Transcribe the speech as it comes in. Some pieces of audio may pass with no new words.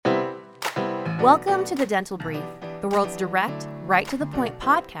Welcome to the Dental Brief, the world's direct, right-to-the-point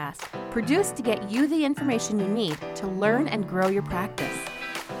podcast produced to get you the information you need to learn and grow your practice.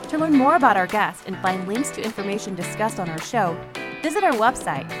 To learn more about our guests and find links to information discussed on our show, visit our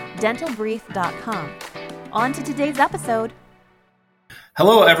website, dentalbrief.com. On to today's episode.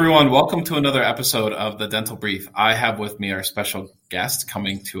 Hello, everyone. Welcome to another episode of the Dental Brief. I have with me our special guest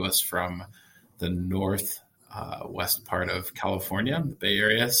coming to us from the northwest part of California, the Bay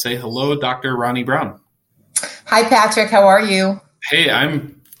Area. Say hello, Dr. Ronni Brown. Hi, Patrick. How are you? Hey,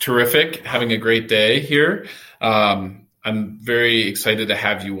 I'm terrific. Having a great day here. I'm very excited to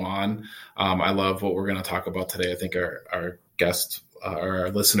have you on. I love what we're going to talk about today. I think our guests or our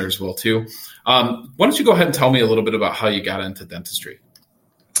listeners will too. Why don't you go ahead and tell me a little bit about how you got into dentistry?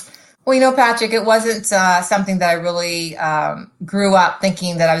 Well, Patrick, it wasn't something that I really grew up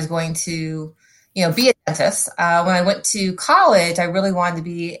thinking that I was going to, be a dentist. When I went to college, I really wanted to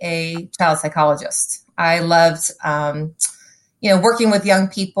be a child psychologist. I loved, working with young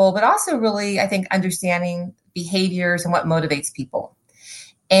people, but also really, I think, understanding behaviors and what motivates people.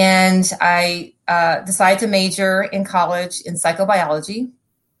 And I decided to major in college in psychobiology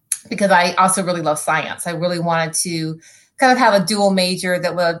because I also really love science. I really wanted to kind of have a dual major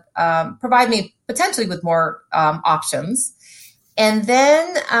that would provide me potentially with more options. And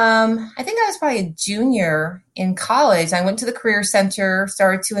then I think I was probably a junior in college. I went to the Career Center,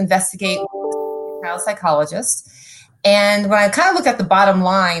 started to investigate child psychologist. And when I kind of looked at the bottom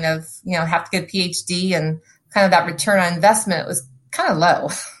line of, have to get a PhD and kind of that return on investment, it was kind of low.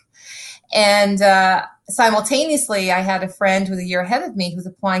 And simultaneously, I had a friend who was a year ahead of me who was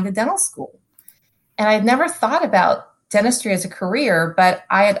applying to dental school. And I'd never thought about dentistry as a career, but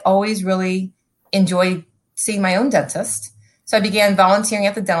I had always really enjoyed seeing my own dentist. So I began volunteering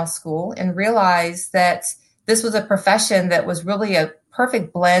at the dental school and realized that this was a profession that was really a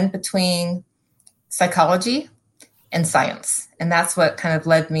perfect blend between psychology and science. And that's what kind of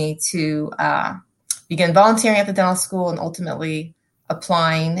led me to begin volunteering at the dental school and ultimately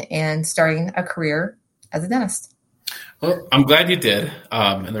applying and starting a career as a dentist. Well, I'm glad you did.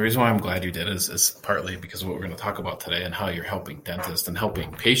 And the reason why I'm glad you did is partly because of what we're going to talk about today and how you're helping dentists and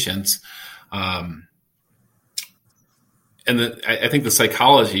helping patients. I think the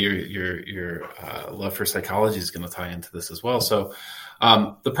psychology, your love for psychology is going to tie into this as well. So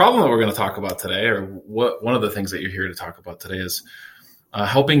the problem that we're going to talk about today, or one of the things that you're here to talk about today is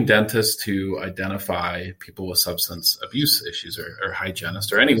helping dentists to identify people with substance abuse issues or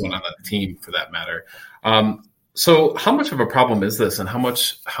hygienists or anyone on the team for that matter. So how much of a problem is this, and how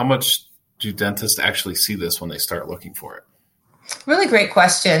much do dentists actually see this when they start looking for it? Really great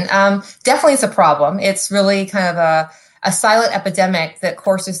question. Definitely it's a problem. It's really kind of a silent epidemic that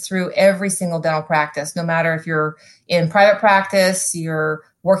courses through every single dental practice, no matter if you're in private practice, you're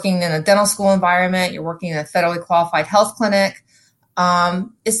working in a dental school environment, you're working in a federally qualified health clinic.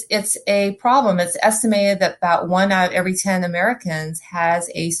 It's a problem. It's estimated that about 1 out of every 10 Americans has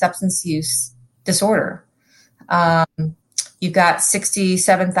a substance use disorder. You've got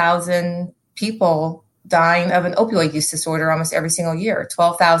 67,000 people dying of an opioid use disorder almost every single year,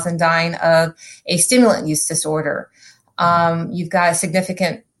 12,000 dying of a stimulant use disorder. You've got a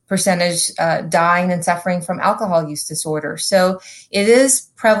significant percentage dying and suffering from alcohol use disorder. So it is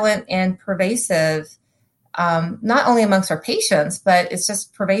prevalent and pervasive, not only amongst our patients, but it's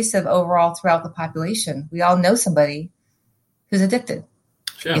just pervasive overall throughout the population. We all know somebody who's addicted.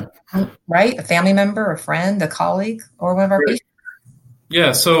 Sure. Right? A family member, a friend, a colleague, or one of our patients.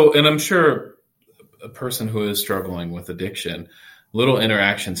 Yeah. So, and I'm sure a person who is struggling with addiction, little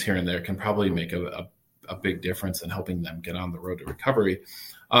interactions here and there can probably make a big difference in helping them get on the road to recovery.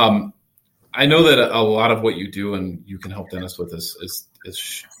 I know that a lot of what you do and you can help dentists with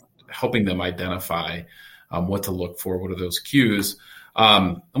is helping them identify what to look for, what are those cues.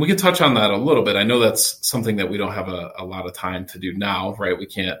 And we can touch on that a little bit. I know that's something that we don't have a lot of time to do now, right? We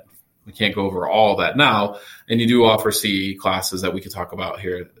can't go over all that now. And you do offer CE classes that we could talk about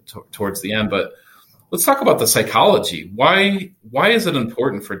here towards the end, but let's talk about the psychology. Why is it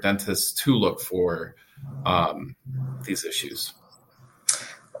important for dentists to look for these issues?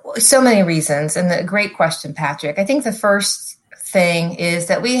 So many reasons, and a great question, Patrick. I think the first thing is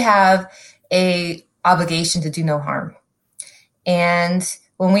that we have a obligation to do no harm. And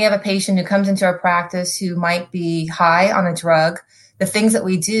when we have a patient who comes into our practice who might be high on a drug, the things that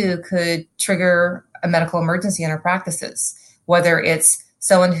we do could trigger a medical emergency in our practices, whether it's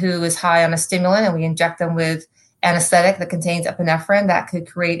someone who is high on a stimulant and we inject them with anesthetic that contains epinephrine, that could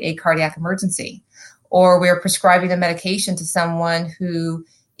create a cardiac emergency. Or we're prescribing a medication to someone who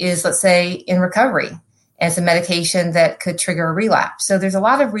is, let's say, in recovery, and it's a medication that could trigger a relapse. So there's a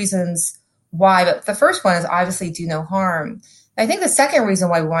lot of reasons why, but the first one is obviously do no harm. I think the second reason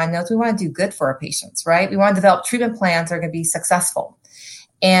why we want to know is we want to do good for our patients, right? We want to develop treatment plans that are going to be successful.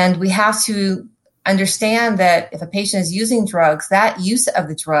 And we have to understand that if a patient is using drugs, that use of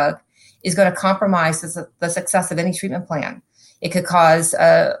the drug is going to compromise the success of any treatment plan. It could cause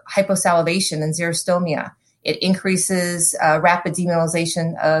hyposalivation and xerostomia. It increases rapid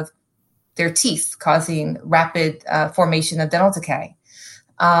demineralization of their teeth, causing rapid formation of dental decay.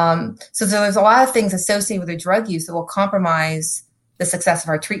 So there's a lot of things associated with the drug use that will compromise the success of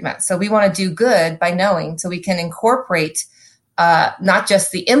our treatment. So we want to do good by knowing, so we can incorporate not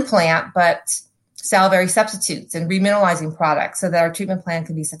just the implant, but salivary substitutes and remineralizing products so that our treatment plan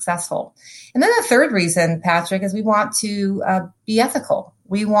can be successful. And then the third reason, Patrick, is we want to be ethical.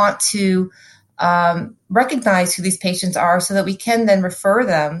 We want to recognize who these patients are so that we can then refer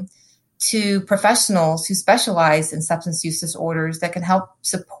them to professionals who specialize in substance use disorders that can help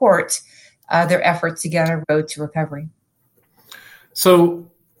support their efforts to get on a road to recovery.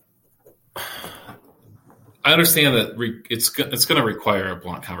 So I understand that it's going to require a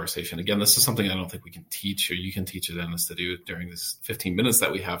blunt conversation. Again, this is something I don't think we can teach, or you can teach a dentist to do during this 15 minutes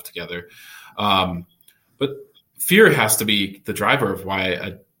that we have together. But fear has to be the driver of why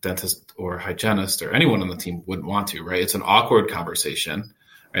a dentist or hygienist or anyone on the team wouldn't want to, right? It's an awkward conversation,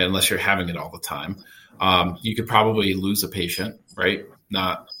 right? Unless you're having it all the time. You could probably lose a patient, right?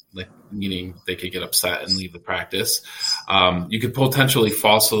 Not like meaning they could get upset and leave the practice. You could potentially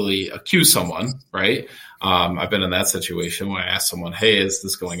falsely accuse someone, right? I've been in that situation where I asked someone, hey, is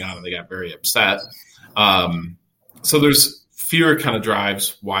this going on? And they got very upset. So there's fear kind of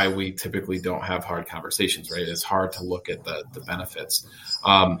drives why we typically don't have hard conversations, right? It's hard to look at the benefits.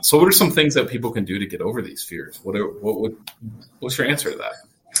 So what are some things that people can do to get over these fears? What's your answer to that?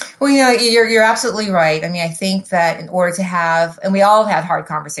 Well, you're absolutely right. I mean, I think that in order to have, and we all have hard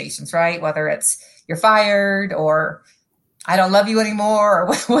conversations, right? Whether it's you're fired or I don't love you anymore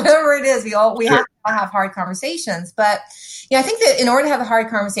or whatever it is, we have to have hard conversations. But I think that in order to have a hard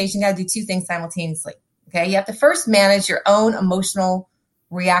conversation, you got to do two things simultaneously. Okay, you have to first manage your own emotional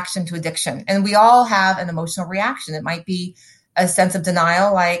reaction to addiction, and we all have an emotional reaction. It might be a sense of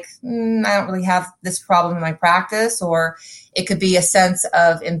denial, like, I don't really have this problem in my practice. Or it could be a sense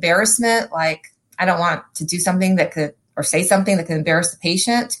of embarrassment, like, I don't want to do something or say something that could embarrass the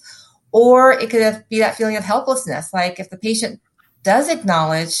patient. Or it could be that feeling of helplessness, like if the patient does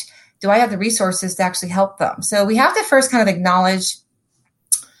acknowledge, do I have the resources to actually help them? So we have to first kind of acknowledge,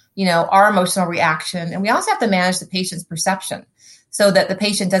 our emotional reaction. And we also have to manage the patient's perception, so that the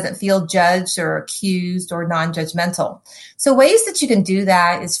patient doesn't feel judged or accused or non-judgmental. So ways that you can do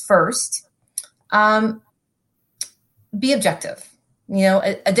that is first, be objective.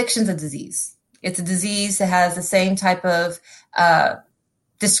 Addiction's a disease. It's a disease that has the same type of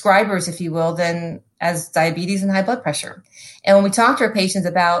describers, if you will, as diabetes and high blood pressure. And when we talk to our patients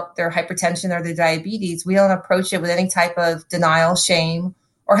about their hypertension or their diabetes, we don't approach it with any type of denial, shame,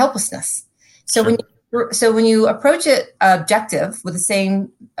 or helplessness. So Sure. when you approach it objective with the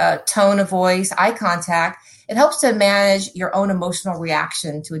same tone of voice, eye contact, it helps to manage your own emotional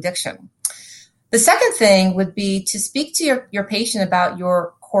reaction to addiction. The second thing would be to speak to your patient about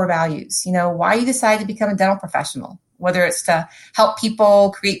your core values. Why you decided to become a dental professional, whether it's to help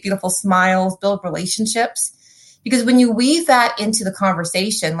people create beautiful smiles, build relationships. Because when you weave that into the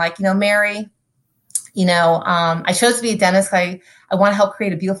conversation, like, Mary, I chose to be a dentist. I want to help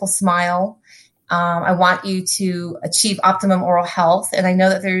create a beautiful smile. I want you to achieve optimum oral health. And I know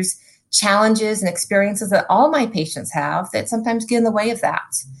that there's challenges and experiences that all my patients have that sometimes get in the way of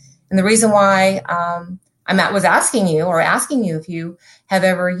that. And the reason why I was asking you if you have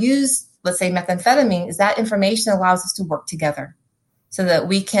ever used, let's say, methamphetamine, is that information allows us to work together so that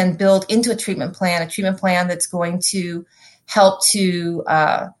we can build into a treatment plan that's going to help to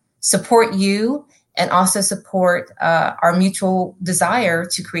support you and also support our mutual desire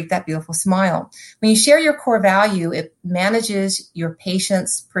to create that beautiful smile. When you share your core value, it manages your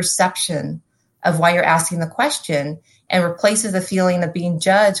patient's perception of why you're asking the question and replaces the feeling of being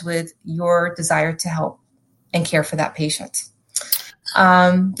judged with your desire to help and care for that patient.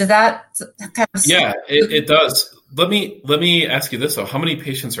 Does that kind of... Yeah, it does. Let me ask you this, though. How many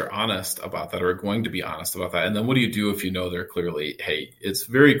patients are honest about that, or are going to be honest about that? And then what do you do if you know they're clearly, hey, it's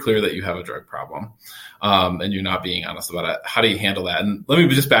very clear that you have a drug problem, and you're not being honest about it? How do you handle that? And let me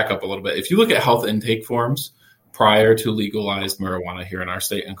just back up a little bit. If you look at health intake forms prior to legalized marijuana here in our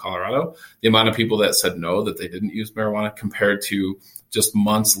state in Colorado, the amount of people that said no, that they didn't use marijuana, compared to just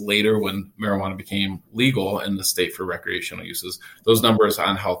months later when marijuana became legal in the state for recreational uses, those numbers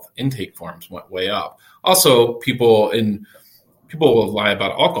on health intake forms went way up. Also, people people will lie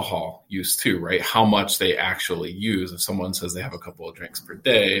about alcohol use too, right? How much they actually use. If someone says they have a couple of drinks per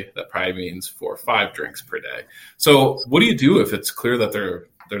day, that probably means 4 or 5 drinks per day. So what do you do if it's clear that they're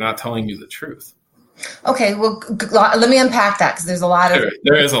not telling you the truth? Okay, well, let me unpack that because there's a lot of...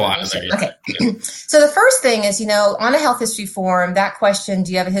 There is a lot of there. Yeah. Okay. So the first thing is, on a health history form, that question,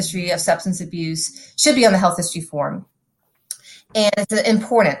 do you have a history of substance abuse, should be on the health history form. And it's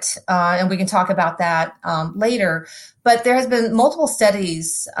important, and we can talk about that later. But there has been multiple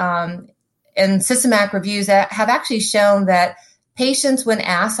studies and systematic reviews that have actually shown that patients, when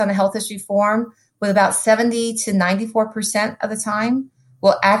asked on a health history form, with about 70 to 94% of the time,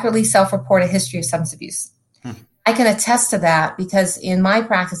 will accurately self-report a history of substance abuse. I can attest to that because in my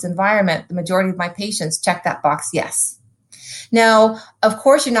practice environment, the majority of my patients check that box, yes. Now, of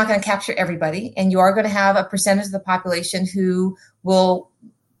course, you're not going to capture everybody, and you are going to have a percentage of the population who will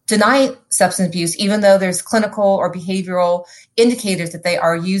deny substance abuse, even though there's clinical or behavioral indicators that they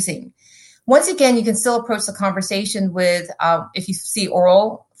are using. Once again, you can still approach the conversation with, if you see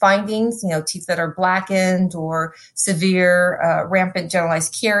oral findings, teeth that are blackened or severe rampant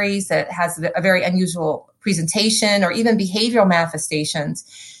generalized caries that has a very unusual presentation or even behavioral manifestations,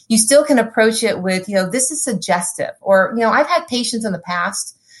 you still can approach it with, this is suggestive. Or, I've had patients in the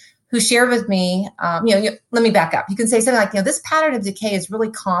past who shared with me, let me back up. You can say something like, this pattern of decay is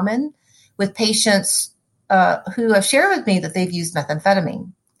really common with patients who have shared with me that they've used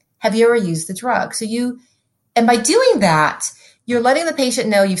methamphetamine. Have you ever used the drug? And by doing that, you're letting the patient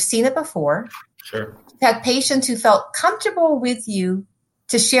know you've seen it before. Sure. You've had patients who felt comfortable with you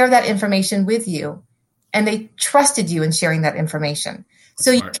to share that information with you, and they trusted you in sharing that information. So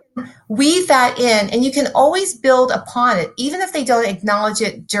you can weave that in, and you can always build upon it. Even if they don't acknowledge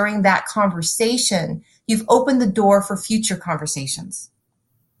it during that conversation, you've opened the door for future conversations.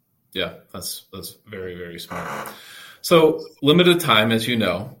 Yeah, that's very, very smart. So limited time, as you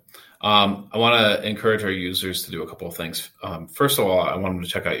know. I want to encourage our users to do a couple of things. First of all, I want them to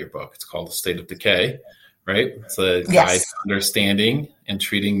check out your book. It's called The State of Decay, right? It's a guide to understanding and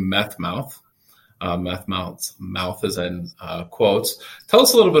treating meth mouth. Meth mouth is in quotes. Tell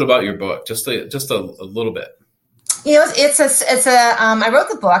us a little bit about your book, just a little bit. I wrote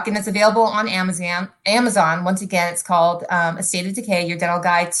the book, and it's available on Amazon. Once again, it's called A State of Decay, Your Dental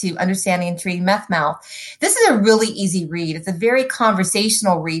Guide to Understanding and Treating Meth Mouth. This is a really easy read. It's a very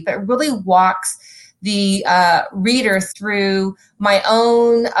conversational read, but it really walks the reader through my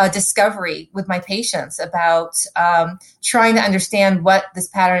own discovery with my patients about trying to understand what this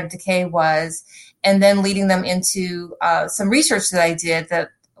pattern of decay was, and then leading them into some research that I did that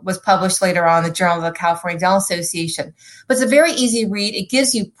was published later on in the Journal of the California Dental Association. But it's a very easy read. It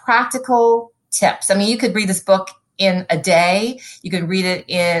gives you practical tips. I mean, you could read this book in a day. You could read it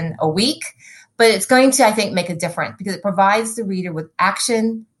in a week. But it's going to, I think, make a difference because it provides the reader with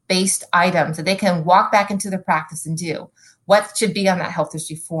action-based items that they can walk back into their practice and do. What should be on that health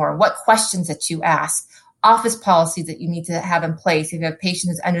history form? What questions that you ask? Office policies that you need to have in place if you have a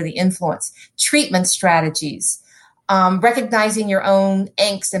patient who's under the influence. Treatment strategies. Recognizing your own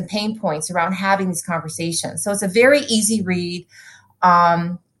angst and pain points around having these conversations. So it's a very easy read.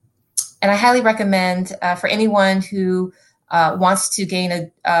 And I highly recommend for anyone who wants to gain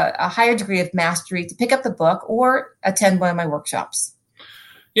a higher degree of mastery to pick up the book or attend one of my workshops.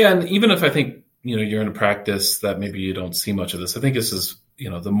 Yeah, and even if I think, you're in a practice that maybe you don't see much of this, I think this is,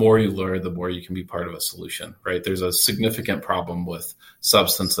 the more you learn, the more you can be part of a solution, right? There's a significant problem with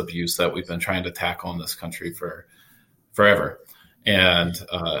substance abuse that we've been trying to tackle in this country for forever. And,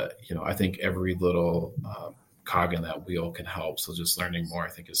 I think every little cog in that wheel can help. So just learning more, I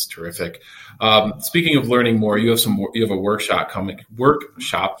think, is terrific. Speaking of learning more, you have a workshop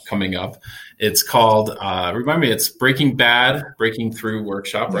coming up. It's called, remind me, it's Breaking Through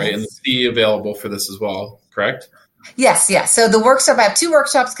Workshop, right? Yes. And it's available for this as well, correct? Yes. So I have 2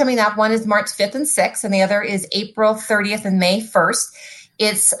 workshops coming up. One is March 5th and 6th, and the other is April 30th and May 1st.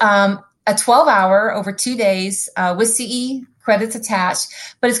 It's, a 12-hour over 2 days with CE credits attached,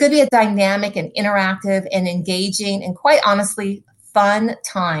 but it's going to be a dynamic and interactive and engaging and quite honestly fun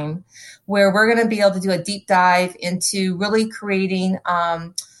time where we're going to be able to do a deep dive into really creating a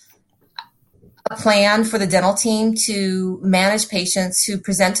plan for the dental team to manage patients who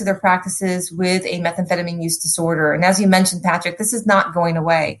present to their practices with a methamphetamine use disorder. And as you mentioned, Patrick, this is not going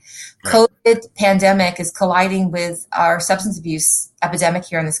away. Right. COVID pandemic is colliding with our substance abuse epidemic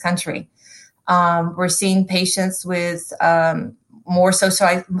here in this country. We're seeing patients with more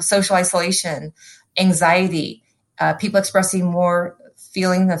social isolation, anxiety, people expressing more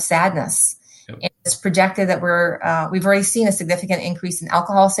feeling of sadness. Yep. And it's projected that we've already seen a significant increase in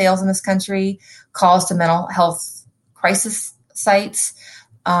alcohol sales in this country, calls to mental health crisis sites,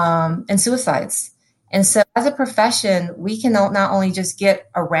 and suicides. And so as a profession, we can not only just get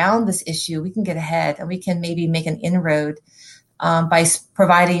around this issue, we can get ahead and we can maybe make an inroad by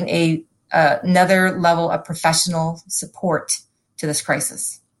providing another level of professional support to this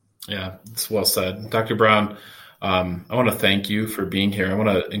crisis. Yeah, it's well said. Dr. Brown, I want to thank you for being here. I want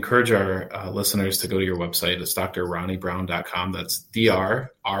to encourage our listeners to go to your website. It's drronnibrown.com. That's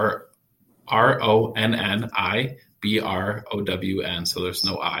DrRonniBrown. So there's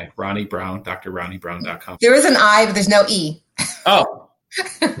no I. Ronni Brown, drronnibrown.com. There is an I, but there's no E. Oh,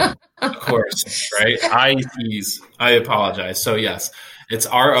 of course, right? I apologize. So yes, it's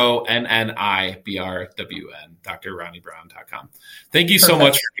RONNIBRWN, drronnibrown.com. Thank you so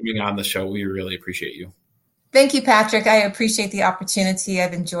much for coming on the show. We really appreciate you. Thank you, Patrick. I appreciate the opportunity.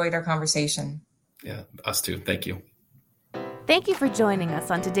 I've enjoyed our conversation. Yeah, us too. Thank you. Thank you for joining us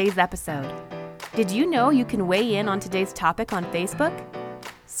on today's episode. Did you know you can weigh in on today's topic on Facebook?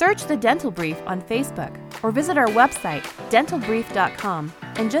 Search The Dental Brief on Facebook or visit our website, dentalbrief.com,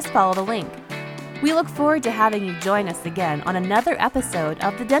 and just follow the link. We look forward to having you join us again on another episode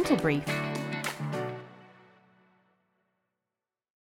of The Dental Brief.